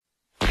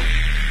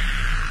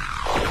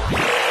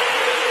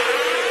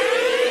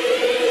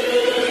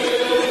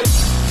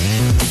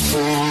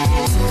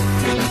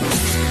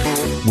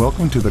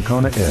Welcome to the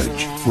Kona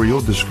Edge, where you'll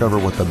discover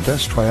what the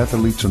best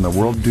triathletes in the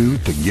world do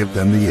to give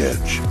them the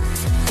edge.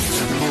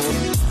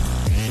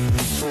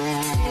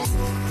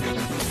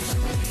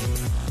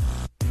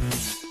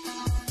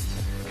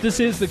 This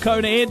is the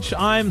Kona Edge.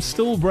 I'm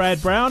still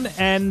Brad Brown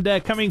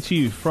and coming to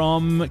you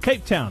from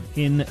Cape Town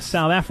in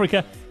South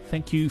Africa.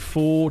 Thank you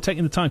for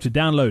taking the time to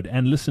download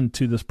and listen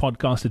to this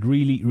podcast. It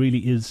really,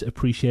 really is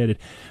appreciated.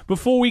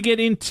 Before we get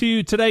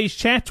into today's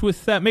chat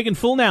with Megan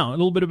Full now, a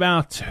little bit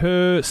about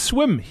her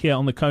swim here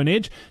on the Kona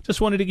Edge.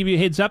 Just wanted to give you a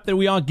heads up that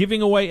we are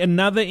giving away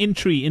another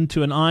entry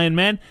into an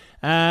Ironman.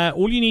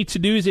 All you need to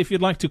do is, if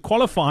you'd like to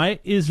qualify,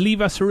 is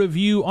leave us a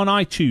review on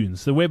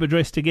iTunes. The web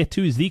address to get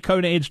to is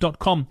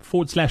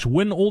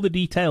thekonaedge.com/win. All the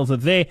details are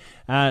there.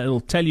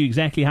 It'll tell you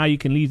exactly how you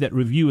can leave that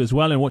review as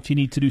well and what you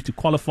need to do to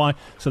qualify.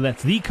 So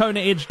that's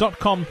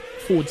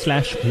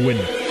thekonaedge.com/win.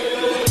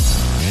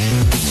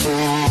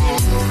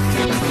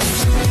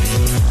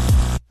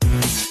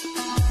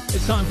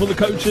 It's time for the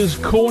Coach's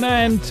Corner,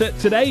 and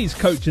today's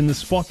coach in the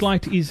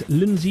spotlight is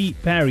Lindsay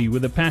Parry,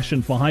 with a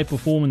passion for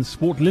high-performance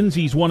sport.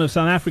 Lindsay's one of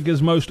South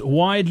Africa's most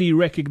widely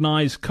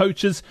recognized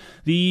coaches,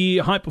 the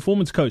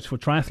high-performance coach for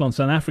Triathlon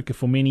South Africa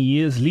for many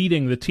years,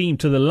 leading the team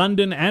to the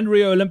London and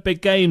Rio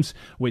Olympic Games,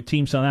 where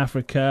Team South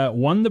Africa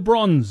won the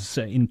bronze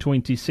in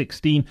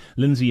 2016.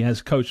 Lindsay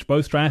has coached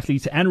both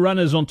triathletes and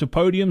runners onto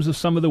podiums of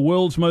some of the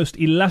world's most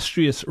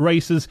illustrious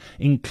races,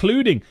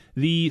 including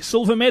the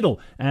silver medal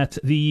at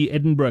the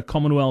Edinburgh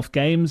Commonwealth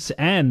Games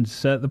and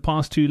the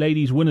past two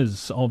ladies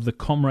winners of the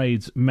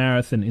Comrades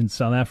Marathon in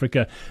South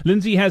Africa.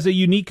 Lindsay has a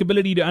unique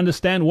ability to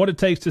understand what it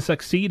takes to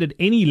succeed at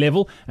any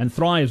level and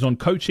thrives on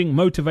coaching,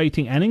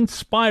 motivating and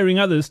inspiring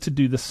others to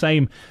do the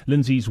same.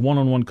 Lindsay's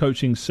one-on-one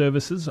coaching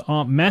services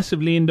are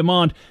massively in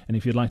demand, and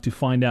if you'd like to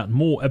find out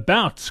more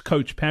about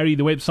Coach Parry,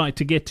 the website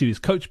to get to is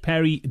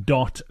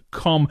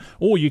coachparry.com,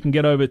 or you can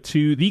get over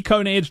to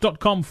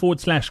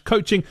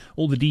thekonaedge.com/coaching.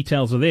 All the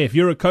details are there. If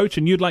you're a coach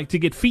and you'd like to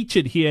get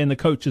featured here in the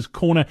Coach's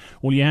Corner,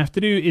 all you have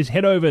to do is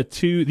head over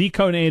to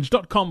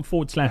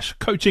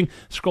thekonaedge.com/coaching.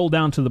 Scroll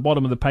down to the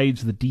bottom of the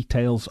page. The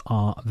details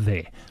are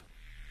there.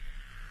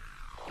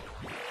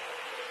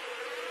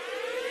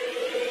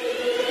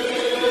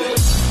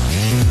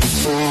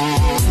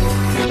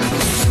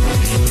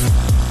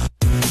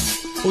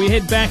 We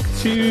head back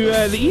to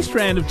the East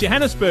Rand of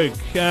Johannesburg,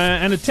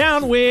 and a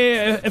town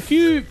where a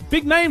few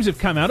big names have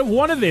come out of.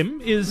 One of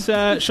them is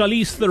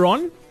Charlize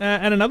Theron,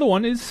 and another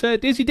one is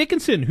Desi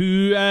Dickinson,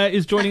 who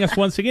is joining us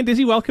once again.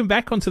 Desi, welcome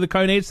back onto the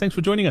Kona Edge. Thanks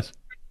for joining us.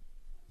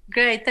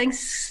 Great,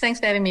 thanks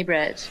for having me,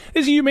 Brad.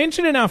 Desi, you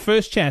mentioned in our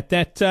first chat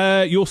that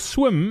your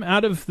swim,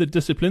 out of the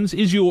disciplines,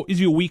 is your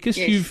weakest.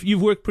 Yes.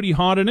 You've worked pretty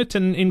hard in it,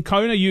 and in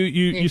Kona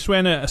you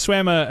swam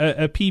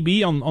a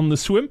PB on the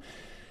swim.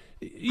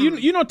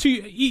 You're not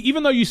too,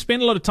 even though you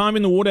spend a lot of time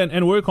in the water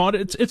and work hard,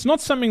 it's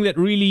not something that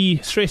really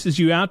stresses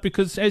you out,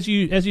 because as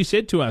you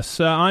said to us,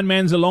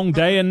 Ironman's a long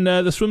day and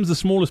the swim's the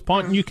smallest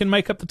part, and you can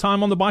make up the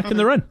time on the bike and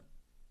the run.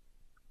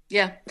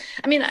 Yeah,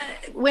 I mean,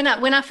 when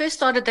I first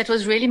started, that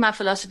was really my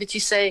philosophy, to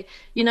say,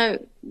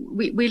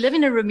 we live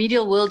in a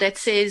remedial world that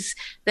says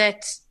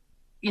that,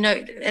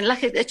 and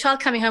like a child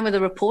coming home with a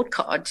report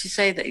card to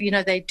say that,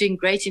 they're doing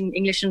great in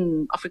English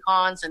and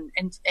Afrikaans and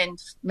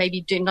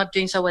maybe not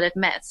doing so well at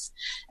maths.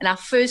 And our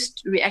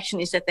first reaction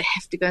is that they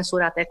have to go and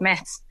sort out that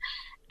maths.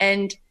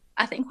 And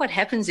I think what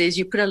happens is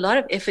you put a lot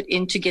of effort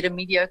in to get a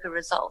mediocre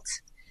result.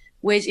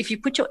 Whereas if you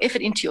put your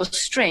effort into your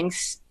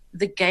strengths,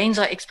 the gains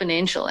are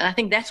exponential. And I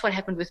think that's what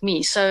happened with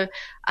me. So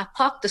I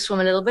parked the swim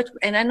a little bit,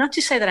 and not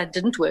to say that I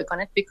didn't work on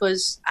it,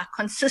 because I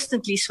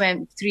consistently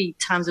swam 3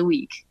 times a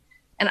week.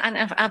 And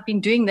I've been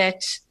doing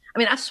that. I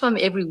mean, I've swum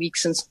every week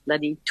since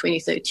bloody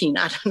 2013.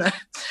 I don't know.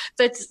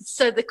 But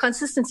so the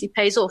consistency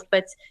pays off.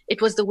 But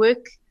it was the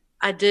work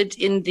I did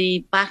in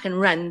the bike and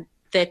run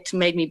that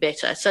made me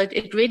better. So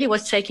it really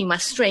was taking my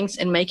strengths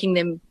and making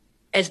them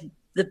as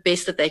the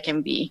best that they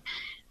can be.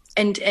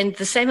 And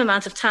the same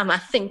amount of time I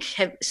think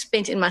have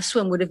spent in my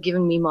swim would have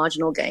given me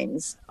marginal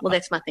gains. Well,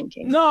 that's my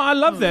thinking. No, I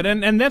love that.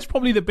 And that's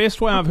probably the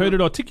best way I've heard it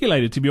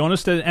articulated, to be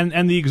honest.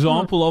 And the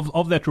example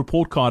of that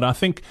report card, I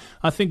think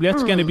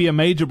that's going to be a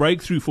major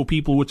breakthrough for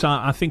people, which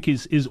I think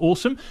is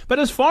awesome. But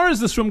as far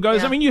as the swim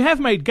goes, I mean, you have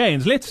made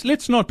gains.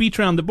 Let's not beat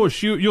around the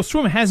bush. Your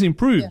swim has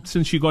improved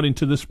since you got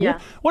into the sport. Yeah.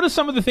 What are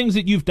some of the things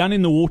that you've done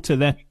in the water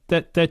that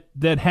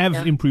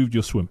have improved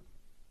your swim?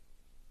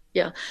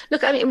 Yeah.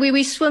 Look, I mean,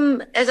 we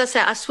swim, as I say,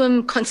 I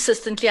swim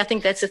consistently. I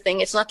think that's the thing.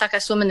 It's not like I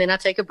swim and then I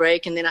take a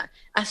break, and then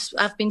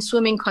I've been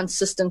swimming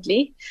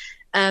consistently.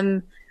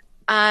 Sure.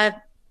 I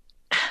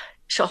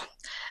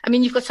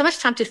mean, you've got so much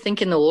time to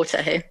think in the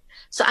water, hey?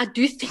 So I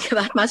do think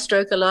about my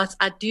stroke a lot.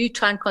 I do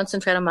try and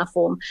concentrate on my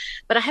form.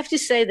 But I have to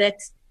say that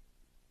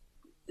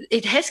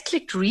it has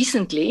clicked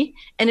recently,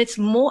 and it's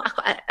more,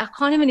 I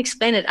can't even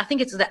explain it. I think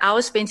it's the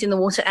hours spent in the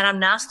water, and I'm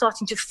now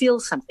starting to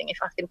feel something. If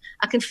I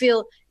can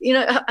feel,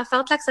 I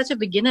felt like such a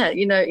beginner,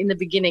 in the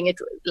beginning,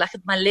 like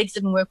my legs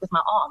didn't work with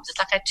my arms. It's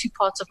like I had 2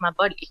 parts of my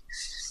body.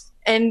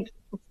 And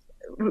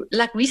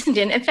like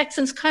recently, and in fact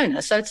since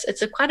Kona, so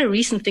it's quite a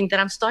recent thing that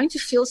I'm starting to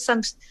feel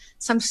some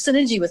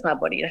synergy with my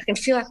body. I can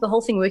feel like the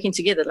whole thing working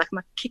together. Like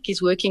my kick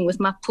is working with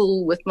my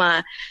pull, with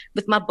my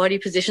body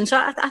position. So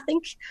I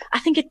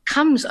think it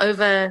comes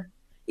over.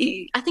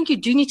 I think you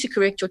do need to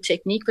correct your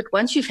technique, but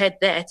once you've had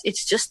that,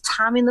 it's just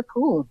time in the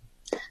pool,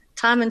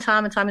 time and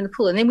time in the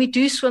pool. And then we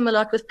do swim a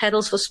lot with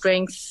paddles for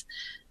strength,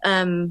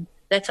 that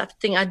type of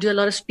thing. I do a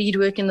lot of speed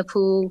work in the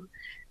pool.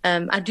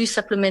 I do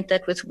supplement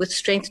that with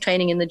strength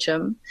training in the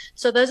gym.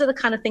 So those are the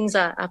kind of things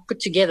I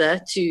put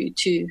together to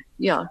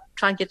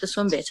try and get the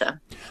swim better.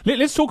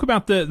 Let's talk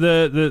about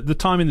the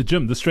time in the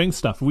gym, the strength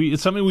stuff.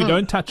 It's something we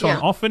don't touch on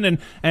often,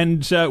 and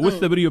with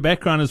a bit of your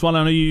background as well,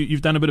 I know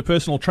you've done a bit of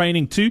personal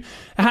training too.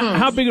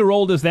 How big a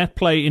role does that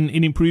play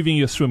in improving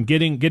your swim,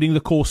 getting the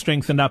core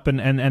strengthened up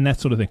and that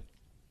sort of thing?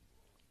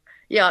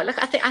 Yeah,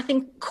 look, I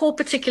think core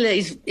particularly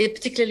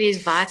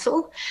is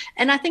vital.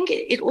 And I think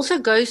it also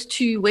goes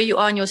to where you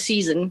are in your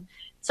season.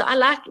 So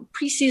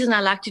pre-season,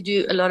 I like to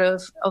do a lot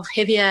of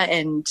heavier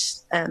and,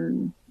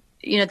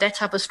 that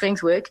type of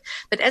strength work.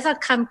 But as I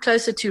come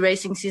closer to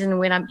racing season,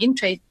 when I'm in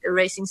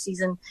racing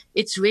season,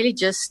 it's really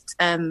just,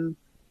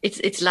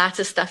 it's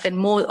lighter stuff and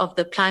more of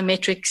the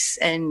plyometrics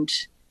and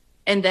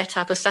that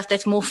type of stuff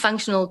that's more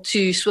functional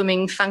to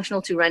swimming,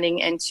 functional to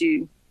running and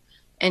to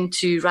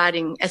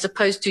riding, as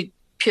opposed to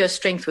pure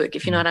strength work,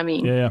 if you know what I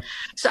mean. Yeah.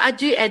 So I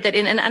do add that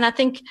in. And I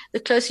think the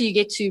closer you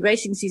get to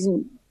racing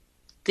season,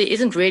 there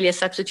isn't really a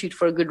substitute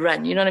for a good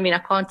run. You know what I mean? I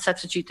can't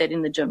substitute that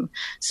in the gym.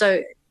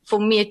 So for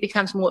me, it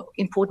becomes more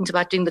important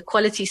about doing the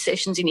quality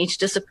sessions in each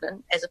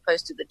discipline as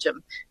opposed to the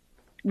gym.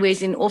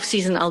 Whereas in off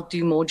season, I'll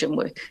do more gym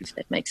work, if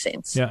that makes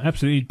sense. Yeah,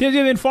 absolutely.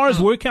 Desi, as far as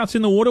workouts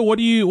in the water, what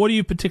do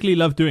you particularly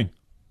love doing?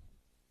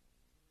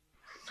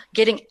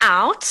 Getting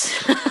out.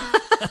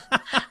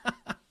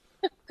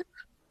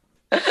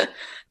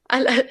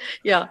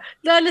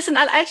 No, listen,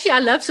 I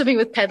love swimming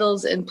with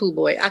paddles and pool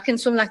buoy. I can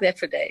swim like that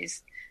for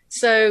days.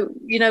 So,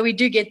 we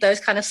do get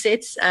those kind of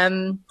sets.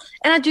 And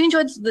I do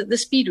enjoy the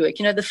speed work,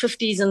 the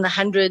 50s and the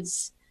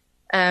 100s.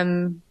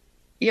 And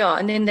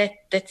then that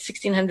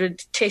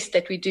 1600 test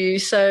that we do.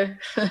 So,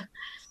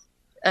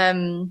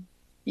 I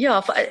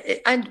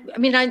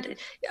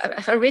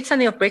read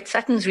something of Brett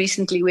Sutton's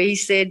recently where he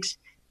said,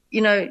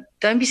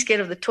 don't be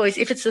scared of the toys.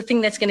 If it's the thing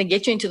that's going to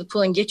get you into the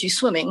pool and get you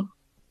swimming,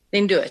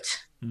 then do it.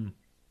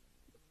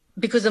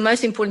 Because the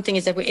most important thing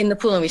is that we're in the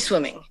pool and we're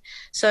swimming.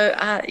 So,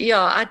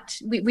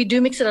 we do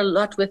mix it a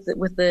lot with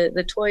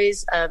the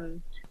toys.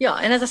 And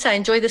as I say, I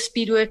enjoy the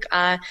speed work.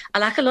 I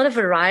like a lot of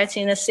variety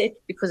in a set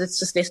because it's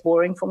just less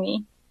boring for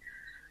me.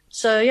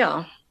 So,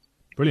 yeah.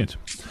 Brilliant.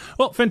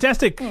 Well,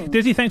 fantastic.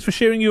 Desi, thanks for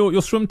sharing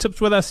your swim tips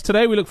with us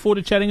today. We look forward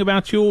to chatting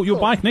about your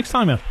bike next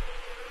time, man.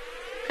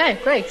 Okay,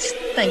 great.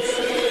 Thanks.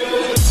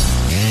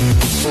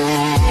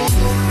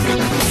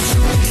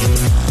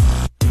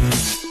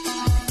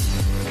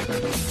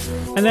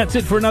 And that's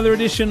it for another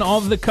edition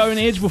of the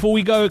Kona Edge. Before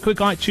we go, a quick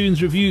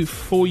iTunes review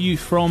for you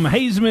from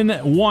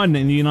Hazeman1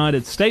 in the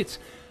United States.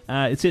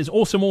 It says,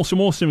 awesome,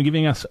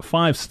 giving us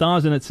 5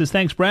 stars. And it says,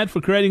 thanks, Brad,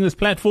 for creating this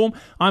platform.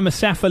 I'm a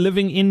Safa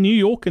living in New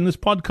York, and this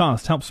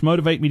podcast helps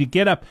motivate me to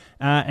get up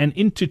and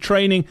into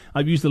training.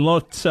 I've used a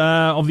lot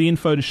of the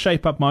info to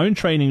shape up my own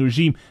training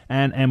regime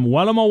and am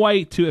well on my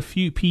way to a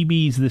few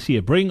PBs this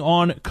year. Bring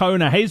on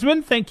Kona.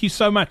 Hazeman, thank you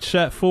so much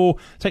for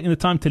taking the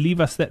time to leave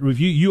us that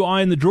review. You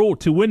are in the draw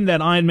to win that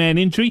Ironman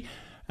entry.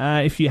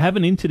 If you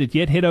haven't entered it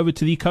yet, head over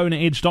to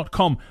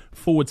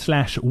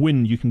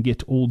thekonaedge.com/win. You can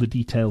get all the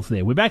details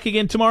there. We're back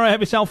again tomorrow.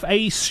 Have yourself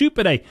a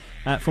super day.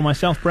 For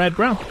myself, Brad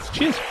Brown.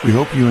 Cheers. We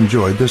hope you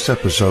enjoyed this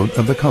episode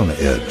of the Kona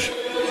Edge.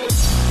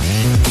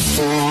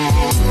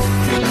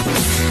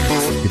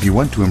 If you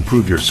want to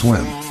improve your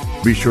swim,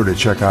 be sure to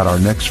check out our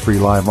next free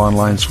live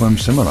online swim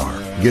seminar.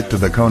 Get to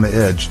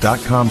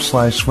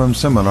thekonaedge.com/swim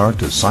seminar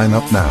to sign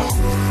up now.